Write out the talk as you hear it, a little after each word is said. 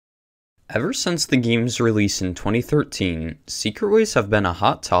Ever since the game's release in 2013, secret ways have been a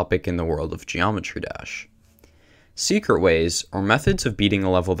hot topic in the world of Geometry Dash. Secret ways, or methods of beating a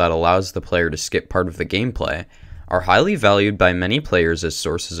level that allows the player to skip part of the gameplay, are highly valued by many players as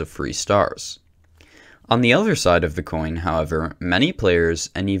sources of free stars. On the other side of the coin, however, many players,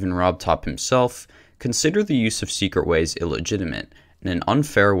 and even RobTop himself, consider the use of secret ways illegitimate and an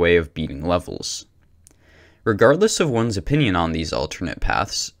unfair way of beating levels. Regardless of one's opinion on these alternate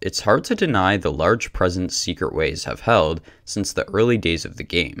paths, it's hard to deny the large presence secret ways have held since the early days of the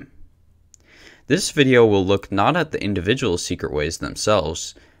game. This video will look not at the individual secret ways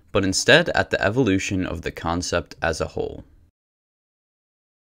themselves, but instead at the evolution of the concept as a whole.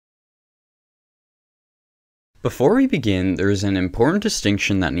 Before we begin, there is an important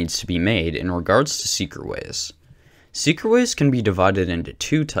distinction that needs to be made in regards to secret ways. Secret ways can be divided into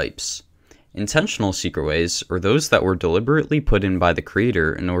two types. Intentional secret ways, or those that were deliberately put in by the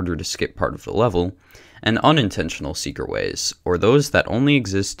creator in order to skip part of the level, and unintentional secret ways, or those that only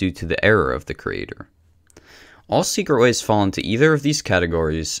exist due to the error of the creator. All secret ways fall into either of these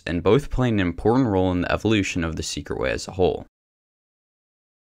categories, and both play an important role in the evolution of the secret way as a whole.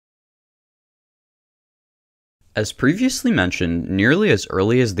 As previously mentioned, nearly as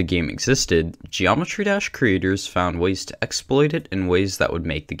early as the game existed, Geometry Dash creators found ways to exploit it in ways that would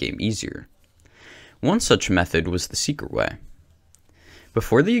make the game easier. One such method was the secret way.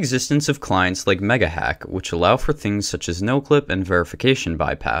 Before the existence of clients like MegaHack, which allow for things such as noclip and verification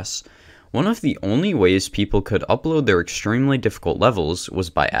bypass, one of the only ways people could upload their extremely difficult levels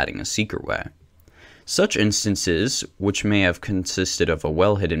was by adding a secret way. Such instances, which may have consisted of a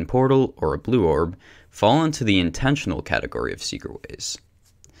well-hidden portal or a blue orb, fall into the intentional category of secret ways.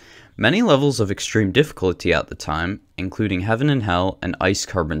 Many levels of extreme difficulty at the time, including Heaven and Hell and Ice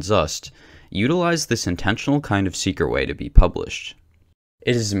Carbon Zust, utilize this intentional kind of secret way to be published.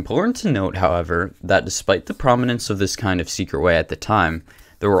 It is important to note, however, that despite the prominence of this kind of secret way at the time,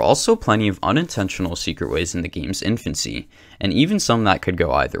 there were also plenty of unintentional secret ways in the game's infancy, and even some that could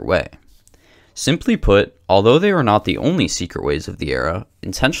go either way. Simply put, although they were not the only secret ways of the era,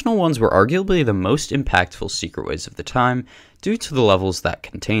 intentional ones were arguably the most impactful secret ways of the time due to the levels that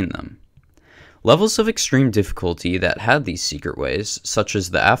contained them. Levels of extreme difficulty that had these secret ways, such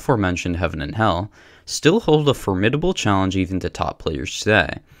as the aforementioned Heaven and Hell, still hold a formidable challenge even to top players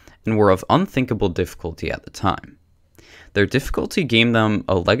today, and were of unthinkable difficulty at the time. Their difficulty gave them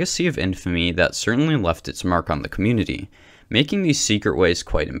a legacy of infamy that certainly left its mark on the community, making these secret ways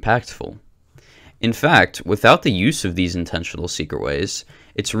quite impactful. In fact, without the use of these intentional secret ways,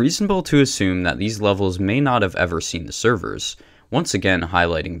 it's reasonable to assume that these levels may not have ever seen the servers, once again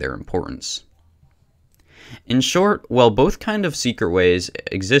highlighting their importance. In short, while both kind of secret ways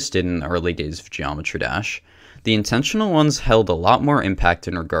existed in the early days of Geometry Dash, the intentional ones held a lot more impact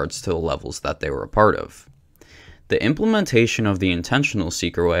in regards to the levels that they were a part of. The implementation of the intentional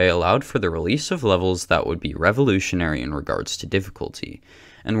secret way allowed for the release of levels that would be revolutionary in regards to difficulty,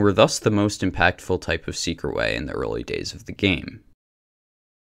 and were thus the most impactful type of secret way in the early days of the game.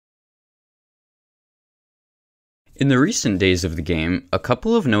 In the recent days of the game, a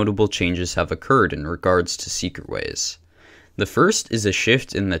couple of notable changes have occurred in regards to secret ways. The first is a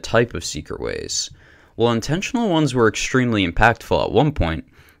shift in the type of secret ways. While intentional ones were extremely impactful at one point,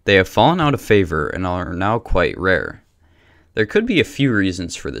 they have fallen out of favor and are now quite rare. There could be a few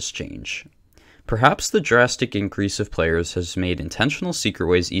reasons for this change. Perhaps the drastic increase of players has made intentional secret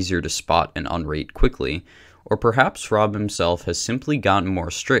ways easier to spot and unrate quickly, or perhaps Rob himself has simply gotten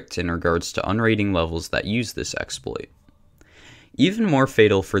more strict in regards to unrating levels that use this exploit. Even more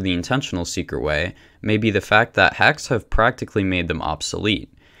fatal for the intentional secret way may be the fact that hacks have practically made them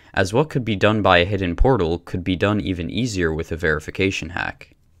obsolete, as what could be done by a hidden portal could be done even easier with a verification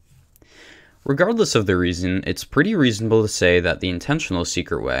hack. Regardless of the reason, it's pretty reasonable to say that the intentional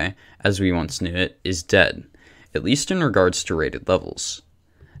secret way, as we once knew it, is dead, at least in regards to rated levels.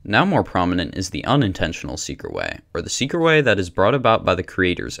 Now more prominent is the unintentional secret way, or the secret way that is brought about by the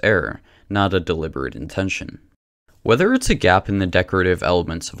creator's error, not a deliberate intention. Whether it's a gap in the decorative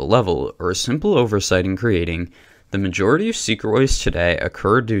elements of a level, or a simple oversight in creating, the majority of secret ways today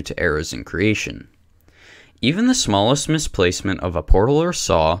occur due to errors in creation. Even the smallest misplacement of a portal or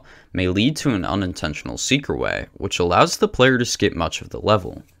saw may lead to an unintentional secret way, which allows the player to skip much of the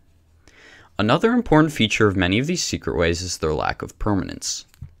level. Another important feature of many of these secret ways is their lack of permanence.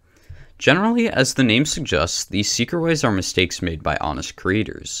 Generally, as the name suggests, these secret ways are mistakes made by honest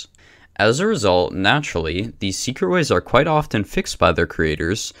creators. As a result, naturally, these secret ways are quite often fixed by their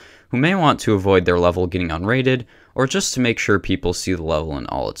creators, who may want to avoid their level getting unrated, or just to make sure people see the level in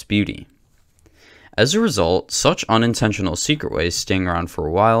all its beauty. As a result, such unintentional secret ways staying around for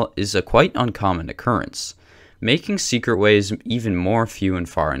a while is a quite uncommon occurrence, making secret ways even more few and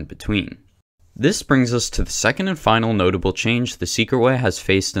far in between. This brings us to the second and final notable change the secret way has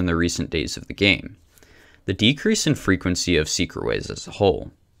faced in the recent days of the game: the decrease in frequency of secret ways as a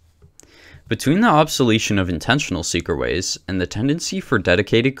whole. Between the obsolescence of intentional secret ways and the tendency for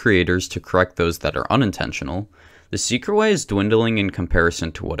dedicated creators to correct those that are unintentional, the secret way is dwindling in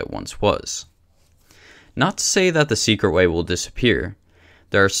comparison to what it once was. Not to say that the secret way will disappear.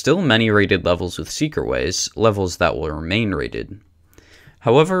 There are still many rated levels with secret ways, levels that will remain rated.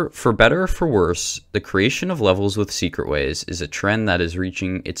 However, for better or for worse, the creation of levels with secret ways is a trend that is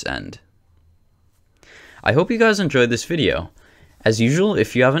reaching its end. I hope you guys enjoyed this video. As usual,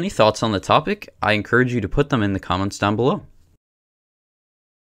 if you have any thoughts on the topic, I encourage you to put them in the comments down below.